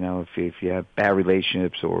family, if you have bad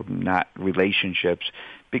relationships or not relationships,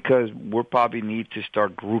 because we'll probably need to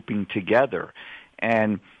start grouping together.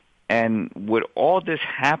 And with all this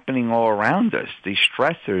happening all around us, these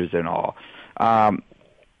stressors and all,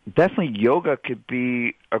 definitely yoga could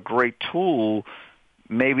be a great tool,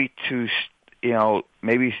 maybe to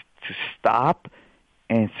stop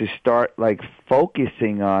and to start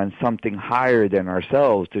focusing on something higher than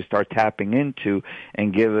ourselves, to start tapping into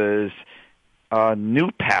and give us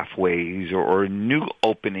new pathways or new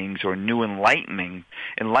openings or new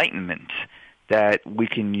enlightenment that we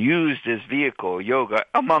can use this vehicle, yoga,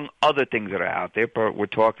 among other things that are out there. But we're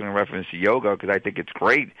talking in reference to yoga because I think it's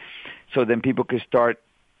great. So then people can start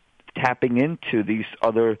tapping into these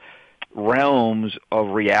other realms of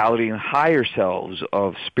reality and higher selves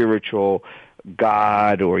of spiritual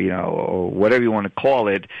God or whatever you want to call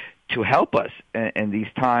it, to help us in these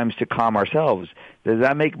times to calm ourselves. Does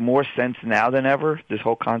that make more sense now than ever, this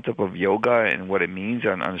whole concept of yoga and what it means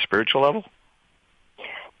on a spiritual level?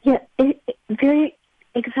 Yeah, very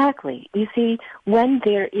exactly. You see, when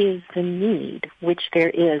there is the need, which there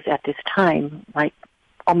is at this time, like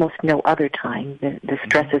almost no other time, the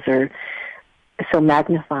stresses are so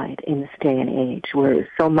magnified in this day and age where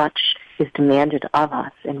so much is demanded of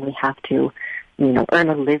us, and we have to, earn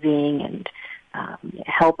a living and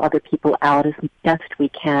help other people out as best we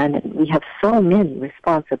can, and we have so many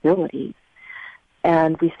responsibilities,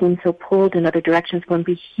 and we seem so pulled in other directions when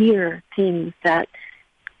we hear things that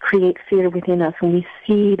create fear within us, when we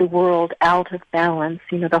see the world out of balance.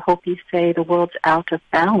 The Hopis say the world's out of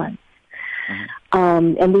balance.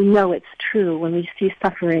 And we know it's true when we see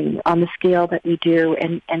suffering on the scale that we do,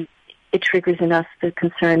 and it triggers in us the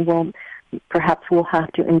concern, well, perhaps we'll have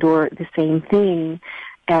to endure the same thing,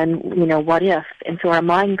 and, what if? And so our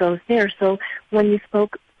mind goes there. So when you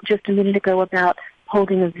spoke just a minute ago about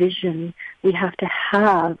holding a vision, we have to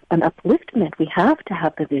have an upliftment. We have to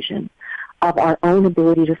have the vision of our own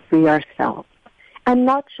ability to free ourselves. And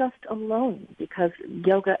not just alone, because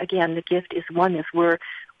yoga, again, the gift is oneness. We're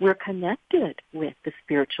connected with the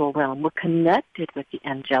spiritual realm. We're connected with the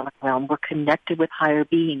angelic realm. We're connected with higher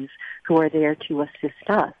beings who are there to assist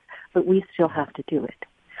us. But we still have to do it.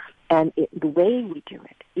 And the way we do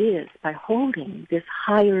it is by holding this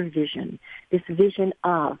higher vision, this vision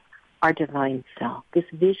of our divine self, this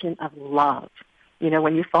vision of love.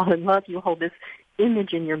 When you fall in love, you hold this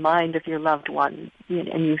image in your mind of your loved one,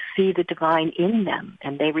 and you see the divine in them,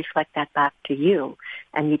 and they reflect that back to you,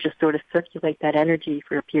 and you just sort of circulate that energy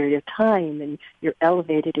for a period of time, and you're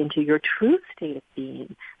elevated into your true state of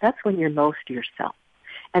being. That's when you're most yourself.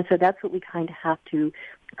 And so that's what we kind of have to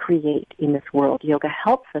create in this world. Yoga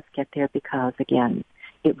helps us get there because, again,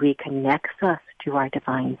 it reconnects us to our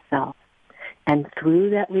divine self. And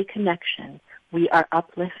through that reconnection, we are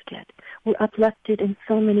uplifted. We're uplifted in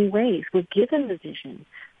so many ways. We're given the vision.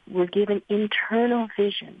 We're given internal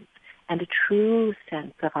visions and a true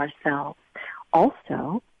sense of ourselves.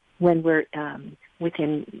 Also, when we're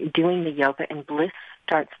within doing the yoga and bliss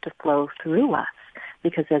starts to flow through us,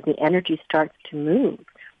 because as the energy starts to move,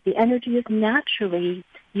 the energy is naturally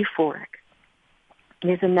euphoric.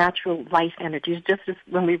 There's a natural life energy. Just as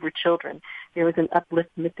when we were children, there was an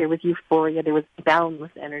upliftment, there was euphoria, there was boundless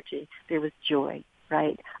energy, there was joy,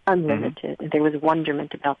 right? Unlimited. And there was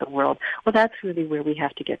wonderment about the world. Well, that's really where we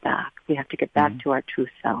have to get back. We have to get back to our true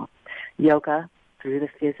self. Yoga, through the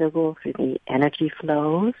physical, through the energy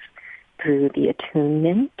flows, through the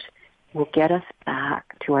attunement, will get us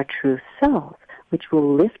back to our true self, which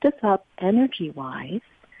will lift us up energy-wise.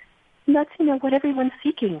 And that's, what everyone's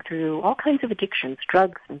seeking through all kinds of addictions,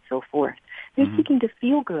 drugs, and so forth. They're seeking to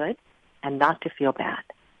feel good and not to feel bad.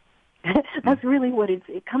 That's really what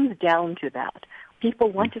it comes down to that.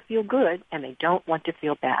 People want to feel good, and they don't want to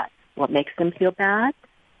feel bad. What makes them feel bad?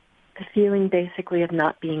 The feeling basically of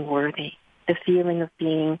not being worthy, the feeling of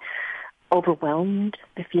being overwhelmed,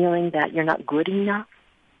 the feeling that you're not good enough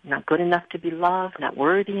to be loved, not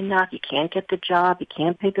worthy enough, you can't get the job, you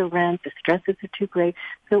can't pay the rent, the stresses are too great.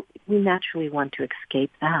 So we naturally want to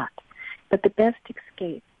escape that. But the best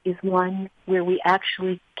escape is one where we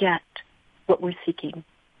actually get what we're seeking.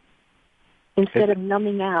 Instead of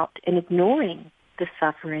numbing out and ignoring the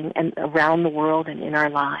suffering and around the world and in our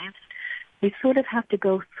lives, we sort of have to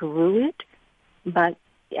go through it, but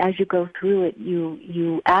as you go through it,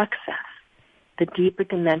 you access the deeper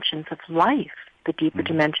dimensions of life, the deeper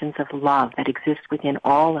dimensions of love that exist within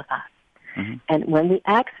all of us. Mm-hmm. And when we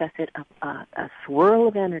access it, a swirl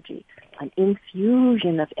of energy, an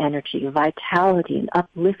infusion of energy, vitality, and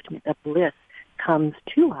upliftment of bliss comes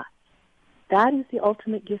to us. That is the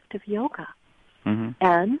ultimate gift of yoga. Mm-hmm.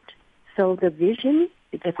 And so the vision,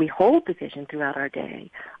 if we hold the vision throughout our day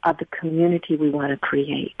of the community we want to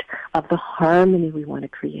create, of the harmony we want to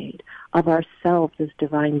create, of ourselves as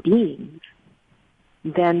divine beings,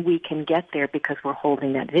 then we can get there because we're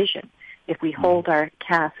holding that vision. If we hold our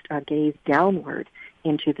gaze downward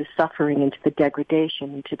into the suffering, into the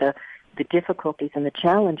degradation, into the difficulties and the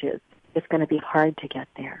challenges, it's going to be hard to get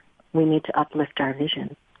there. We need to uplift our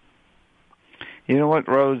vision. You know what,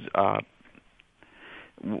 Rose?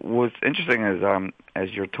 What's interesting is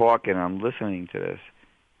as you're talking, I'm listening to this.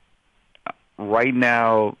 Right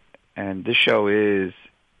now, and this show is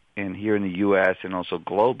here in the U.S. and also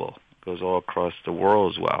global, goes all across the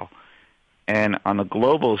world as well. And on a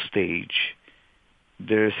global stage,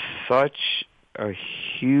 there's such a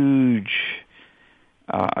huge,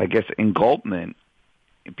 engulfment,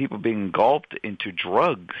 people being engulfed into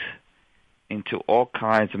drugs, into all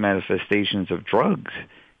kinds of manifestations of drugs,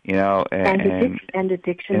 and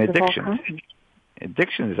addictions of all kinds.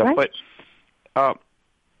 Addictions, right. But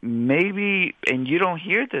maybe, and you don't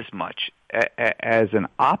hear this much as an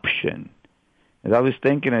option. As I was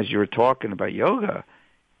thinking as you were talking about yoga,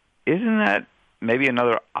 isn't that maybe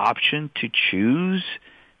another option to choose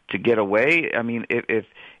to get away? I mean, if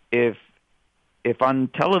on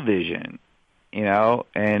television,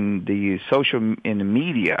 and the social in the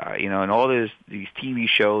media, and all these TV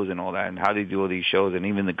shows and all that, and how they do all these shows, and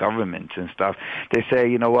even the governments and stuff, they say,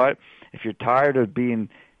 you know what? If you're tired of being,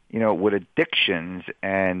 with addictions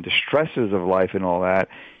and the stresses of life and all that,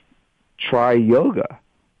 try yoga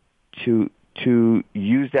to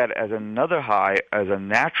use that as another high, as a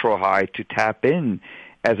natural high to tap in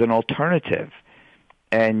as an alternative.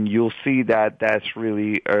 And you'll see that that's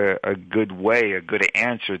really a good way, a good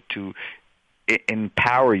answer to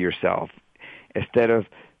empower yourself instead of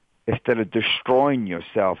destroying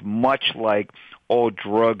yourself, much like all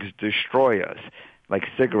drugs destroy us, like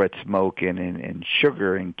cigarette smoking and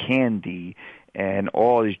sugar and candy and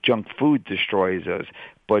all this junk food destroys us.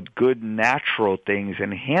 But good natural things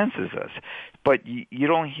enhances us. But you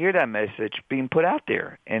don't hear that message being put out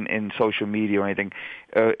there in social media or anything.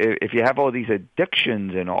 If you have all these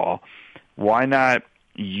addictions and all, why not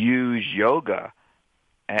use yoga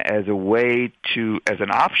as a way as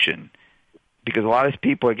an option? Because a lot of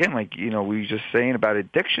people, again, like, we were just saying about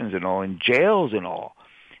addictions and all, and jails and all.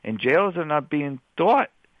 And jails are not being taught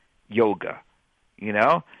yoga,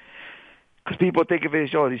 Because people think of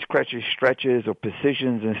it as, these stretches or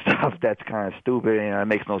positions and stuff, that's kind of stupid and it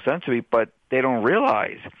makes no sense to me, but they don't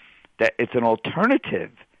realize that it's an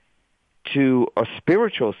alternative to a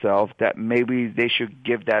spiritual self that maybe they should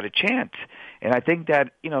give that a chance. And I think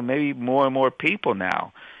that, maybe more and more people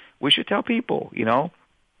now, we should tell people,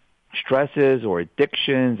 stresses or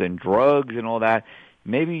addictions and drugs and all that,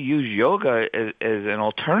 maybe use yoga as an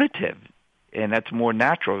alternative, and that's more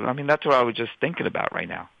natural. I mean, that's what I was just thinking about right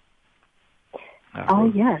now.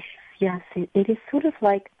 Yes. It is sort of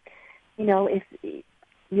like, if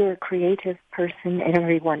you're a creative person, and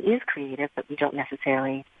everyone is creative, but we don't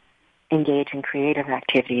necessarily engage in creative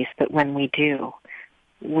activities, but when we do,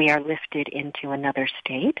 we are lifted into another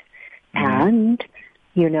state, and,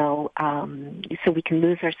 so we can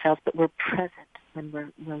lose ourselves, but we're present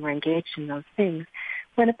when we're engaged in those things.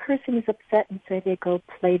 When a person is upset and say they go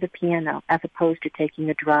play the piano as opposed to taking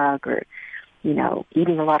a drug or,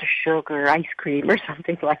 eating a lot of sugar, ice cream or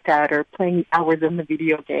something like that, or playing hours on the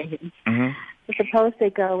video games. Mm-hmm. So suppose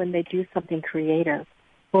they go and they do something creative.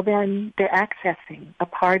 Well, then they're accessing a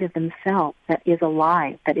part of themselves that is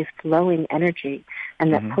alive, that is flowing energy,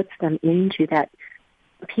 and that puts them into that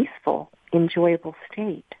peaceful, enjoyable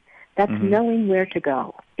state. That's knowing where to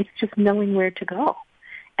go. It's just knowing where to go.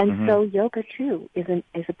 And so yoga, too, is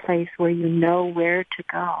a place where you know where to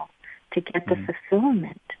go. to get the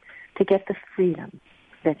fulfillment, to get the freedom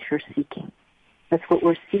that you're seeking. That's what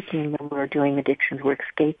we're seeking when we're doing addictions. We're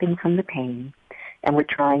escaping from the pain, and we're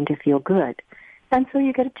trying to feel good. And so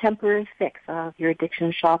you get a temporary fix. If you're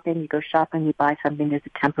addiction shopping, you go shopping, you buy something, there's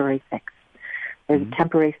a temporary fix. There's a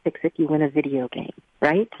temporary fix if you win a video game,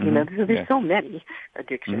 right? You know, there's so many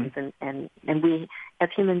addictions, and we, as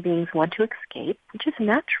human beings, want to escape, which is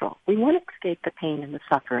natural. We want to escape the pain and the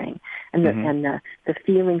suffering and the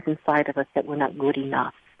feelings inside of us that we're not good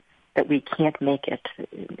enough, that we can't make it,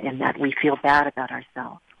 and that we feel bad about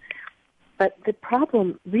ourselves. But the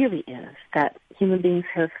problem really is that human beings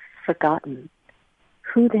have forgotten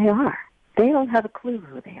who they are. They don't have a clue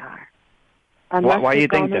who they are. Why do you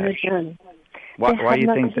think that? Why do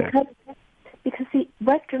you think that? Because the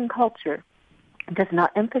Western culture does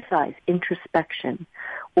not emphasize introspection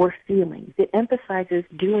or feelings. It emphasizes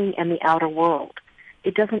doing and the outer world.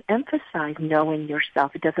 It doesn't emphasize knowing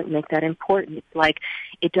yourself. It doesn't make that important. It's like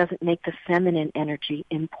it doesn't make the feminine energy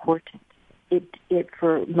important. It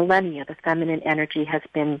for millennia, the feminine energy has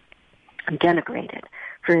been denigrated.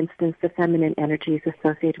 For instance, the feminine energy is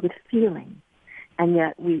associated with feeling. And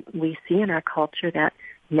yet we see in our culture that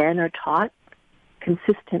men are taught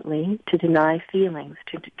consistently to deny feelings,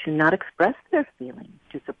 to not express their feelings,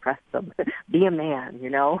 to suppress them. Be a man,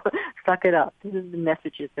 you know, suck it up. These are the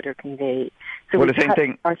messages that are conveyed. So well, the same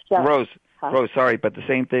thing, Rose, sorry, but the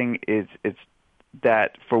same thing is it's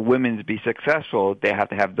that for women to be successful, they have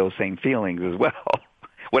to have those same feelings as well,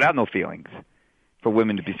 without no feelings, for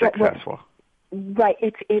women to be successful. Right.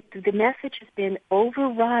 The message has been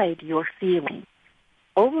override your feelings.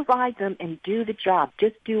 Override them and do the job.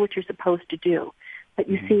 Just do what you're supposed to do. But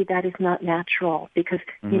you see, that is not natural because,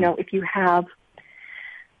 you know, if you have,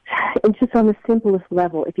 and just on the simplest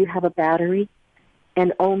level, if you have a battery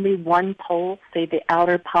and only one pole, say the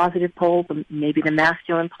outer positive pole, maybe the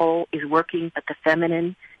masculine pole is working, but the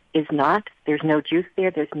feminine is not, there's no juice there,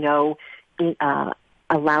 there's no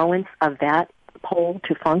allowance of that pole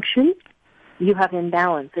to function, you have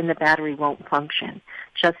imbalance and the battery won't function.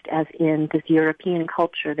 Just as in this European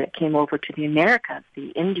culture that came over to the Americas,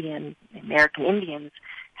 the American Indians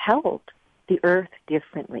held the earth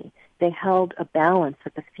differently. They held a balance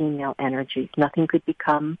of the female energies. Nothing could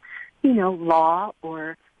become, you know, law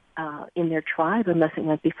or in their tribe unless it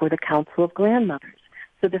went before the council of grandmothers.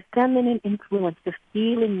 So the feminine influence, the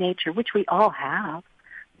feeling nature, which we all have,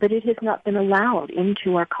 but it has not been allowed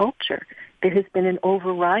into our culture. There has been an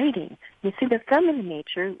overriding. You see, the feminine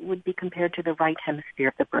nature would be compared to the right hemisphere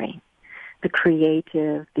of the brain. The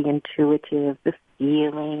creative, the intuitive, the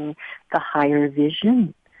feeling, the higher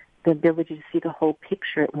vision, the ability to see the whole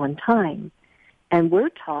picture at one time. And we're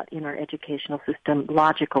taught in our educational system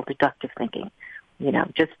logical, deductive thinking. You know,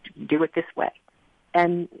 just do it this way.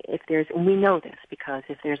 And we know this because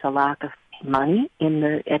if there's a lack of money in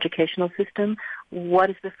the educational system, what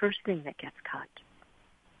is the first thing that gets cut?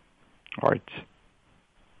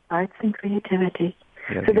 Arts and creativity.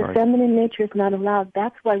 Yeah, so the feminine nature is not allowed.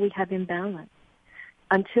 That's why we have imbalance.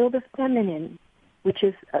 Until the feminine, which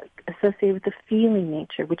is associated with the feeling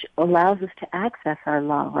nature, which allows us to access our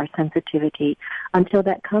love, our sensitivity, until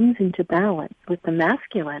that comes into balance with the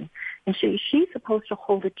masculine. And she's supposed to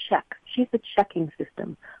hold a check. She's a checking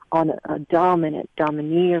system on a dominant,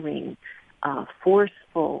 domineering,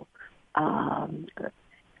 forceful,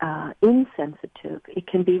 insensitive. It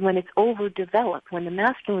can be when it's overdeveloped. When the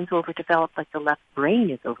masculine's overdeveloped, like the left brain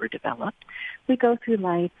is overdeveloped, we go through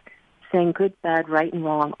life saying good, bad, right, and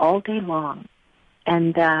wrong all day long.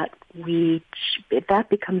 And that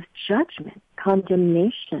becomes judgment,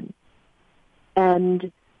 condemnation.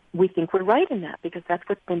 And we think we're right in that because that's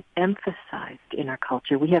what's been emphasized in our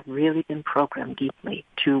culture. We have really been programmed deeply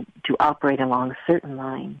to operate along certain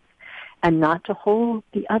lines and not to hold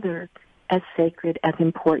the other as sacred, as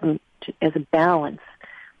important, as a balance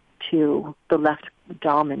to the left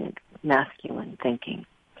dominant masculine thinking.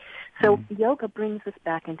 So yoga brings us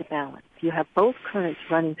back into balance. You have both currents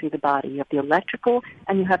running through the body. You have the electrical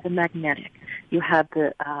and you have the magnetic. You have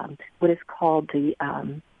the what is called the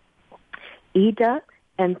Ida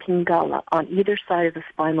and Pingala on either side of the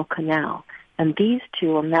spinal canal. And these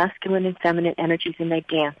two are masculine and feminine energies, and they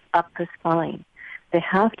dance up the spine. They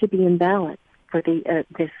have to be in balance for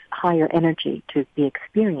this higher energy to be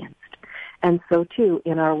experienced. And so, too,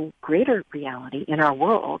 in our greater reality, in our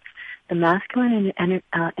worlds, the masculine energy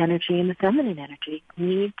and the feminine energy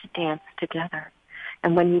need to dance together.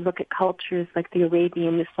 And when you look at cultures like the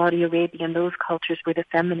Arabian, the Saudi Arabian, those cultures where the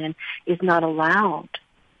feminine is not allowed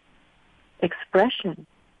expression,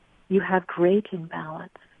 you have great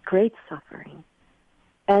imbalance, great suffering,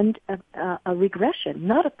 and a regression,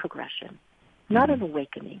 not a progression. not an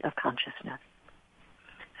awakening of consciousness.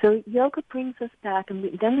 So yoga brings us back,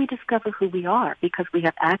 and then we discover who we are because we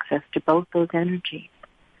have access to both those energies.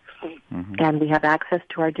 And we have access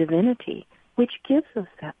to our divinity, which gives us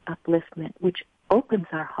that upliftment, which opens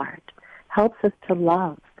our heart, helps us to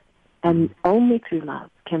love. And only through love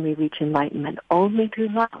can we reach enlightenment. Only through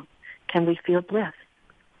love can we feel bliss.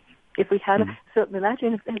 If we had so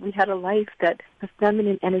imagine if we had a life that the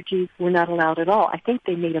feminine energies were not allowed at all. I think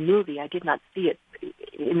they made a movie. I did not see it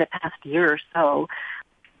in the past year or so.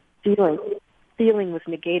 Feeling was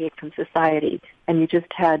negated from society, and you just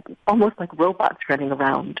had almost like robots running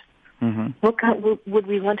around. Would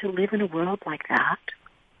we want to live in a world like that?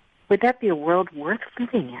 Would that be a world worth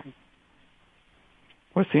living in?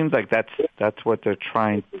 Well, it seems like that's what they're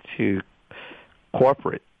trying to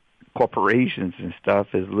corporations and stuff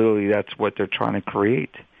is literally that's what they're trying to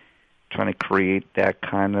create that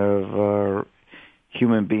kind of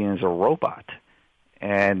human being as a robot.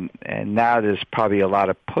 And now there's probably a lot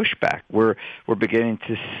of pushback. We're beginning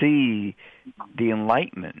to see the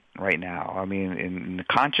enlightenment right now. I mean, in the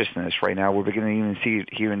consciousness right now, we're beginning to even see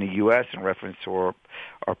it here in the U.S. in reference to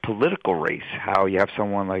our political race, how you have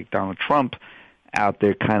someone like Donald Trump out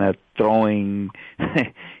there kind of throwing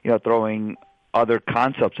other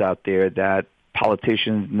concepts out there that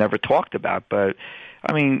politicians never talked about. But,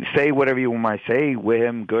 I mean, say whatever you might say with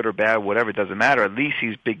him, good or bad, whatever, it doesn't matter. At least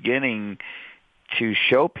he's beginning to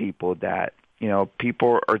show people that,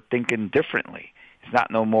 people are thinking differently. It's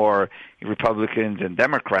not no more Republicans and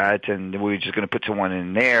Democrats, and we're just going to put someone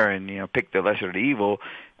in there and, pick the lesser of the evil.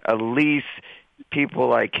 At least people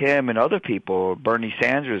like him and other people, Bernie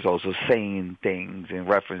Sanders also saying things in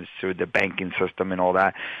reference to the banking system and all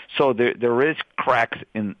that. So there is cracks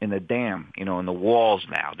in the dam, in the walls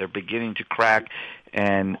now. They're beginning to crack,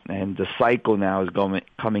 and the cycle now is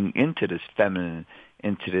coming into this feminine,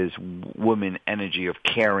 into this woman energy of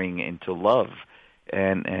caring into love.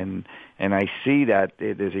 And I see that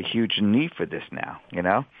there's a huge need for this now,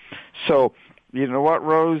 So, you know what,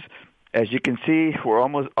 Rose? As you can see, we're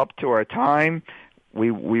almost up to our time.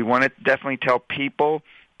 We want to definitely tell people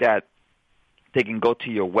that they can go to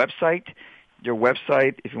your website. Your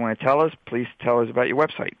website, if you want to tell us, please tell us about your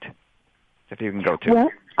website, if you can go to.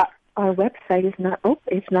 Well, our website is not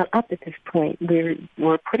It's not up at this point.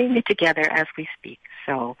 We're putting it together as we speak,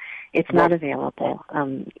 so it's not available.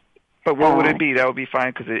 But what would it be? That would be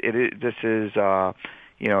fine because this is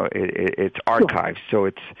it's archived, so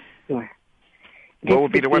it's. Sure. What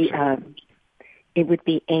would be the website? It would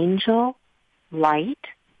be Angel Light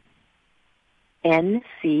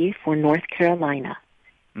NC for North Carolina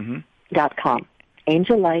 .com.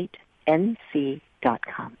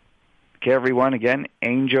 AngelLightNC.com. Okay, everyone. Again,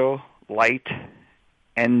 Angel Light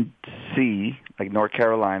NC, like North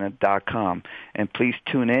Carolina.com. And please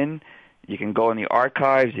tune in. You can go in the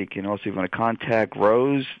archives. You can also, if you want to contact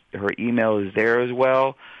Rose, her email is there as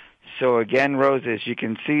well. So again, Rose, as you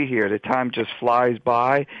can see here, the time just flies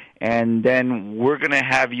by, and then we're going to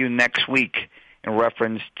have you next week in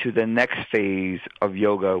reference to the next phase of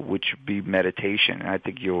yoga, which would be meditation. And I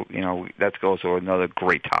think that's also another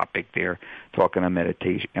great topic there, talking on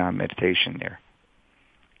meditation there.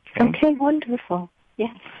 Okay, wonderful.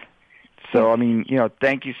 Yes. So,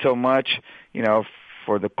 thank you so much,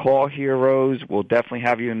 for the call here, Rose. We'll definitely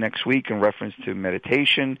have you next week in reference to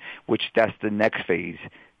meditation, which that's the next phase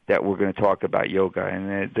that we're going to talk about yoga.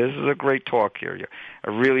 And this is a great talk here. I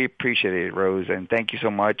really appreciate it, Rose, and thank you so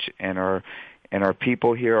much. And our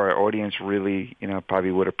people here, our audience really, probably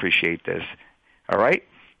would appreciate this. All right?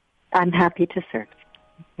 I'm happy to serve.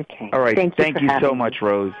 Okay. All right. Thank you so me. much,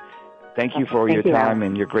 Rose. Thank you for your time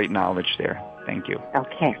and your great knowledge there. Thank you.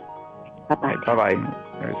 Okay. Bye-bye. Okay, bye-bye,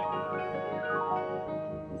 Rose.